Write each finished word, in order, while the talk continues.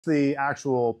the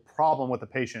actual problem with the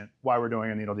patient, why we're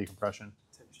doing a needle decompression?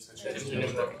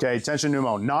 Okay, tension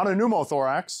pneumo, not a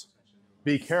pneumothorax.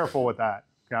 Be careful with that.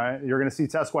 Okay, you're going to see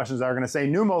test questions that are going to say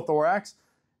pneumothorax.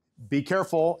 Be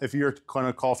careful if you're going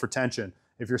to call for tension.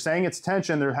 If you're saying it's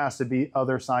tension, there has to be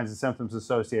other signs and symptoms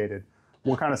associated.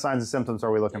 What kind of signs and symptoms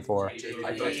are we looking for?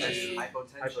 Hypotension.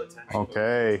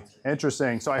 Okay,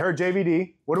 interesting. So I heard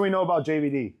JVD. What do we know about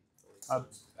JVD?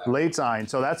 Late sign.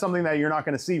 So that's something that you're not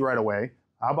going to see right away.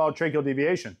 How about tracheal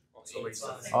deviation?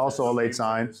 Also a late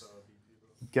sign.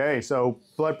 Okay, so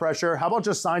blood pressure. How about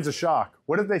just signs of shock?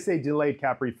 What if they say delayed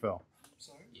cap refill?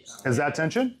 Is that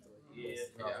tension?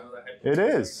 It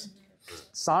is.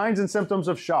 Signs and symptoms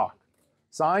of shock.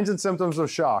 Signs and symptoms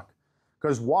of shock.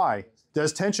 Because why?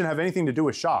 Does tension have anything to do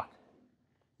with shock?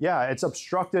 Yeah, it's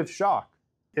obstructive shock.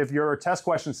 If your test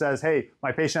question says, hey,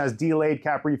 my patient has delayed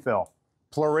cap refill,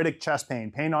 pleuritic chest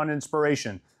pain, pain on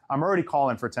inspiration, I'm already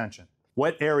calling for tension.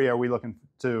 What area are we looking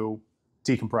to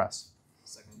decompress?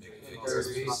 Second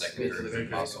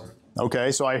intercostal.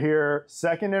 Okay, so I hear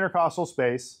second intercostal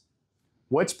space.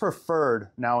 What's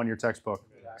preferred now in your textbook?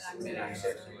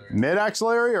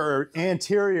 Mid-axillary or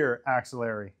anterior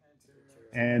axillary?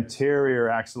 Anterior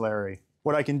axillary.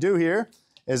 What I can do here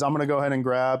is I'm going to go ahead and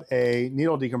grab a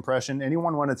needle decompression.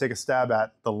 Anyone want to take a stab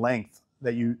at the length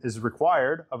that is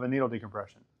required of a needle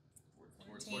decompression?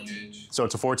 14 gauge. So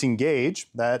it's a 14 gauge.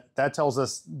 That tells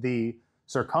us the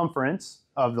circumference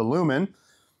of the lumen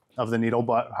of the needle,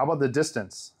 but how about the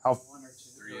distance? How?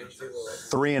 3 inches.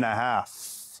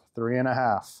 3.5.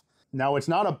 3.5. Now it's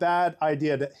not a bad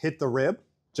idea to hit the rib,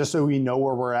 just so we know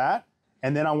where we're at.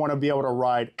 And then I want to be able to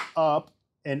ride up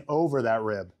and over that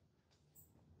rib.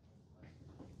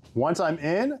 Once I'm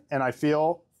in and I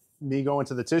feel me go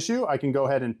into the tissue, I can go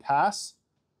ahead and pass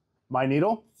my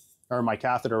needle, or my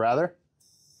catheter rather.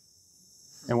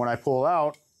 And when I pull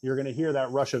out, you're going to hear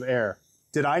that rush of air.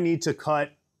 Did I need to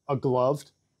cut a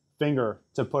gloved finger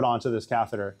to put onto this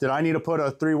catheter? Did I need to put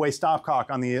a 3-way stopcock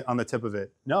on the tip of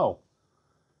it? No.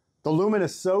 The lumen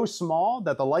is so small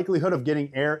that the likelihood of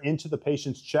getting air into the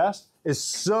patient's chest is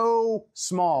so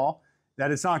small that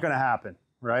it's not going to happen,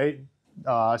 right?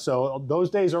 So those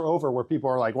days are over where people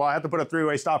are like, well, I have to put a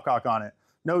 3-way stopcock on it.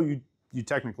 No, you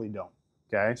technically don't,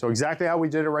 okay? So exactly how we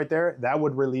did it right there, that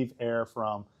would relieve air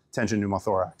from tension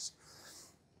pneumothorax.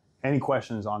 Any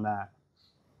questions on that?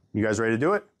 You guys ready to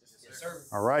do it? Yes, sir.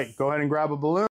 All right, go ahead and grab a balloon.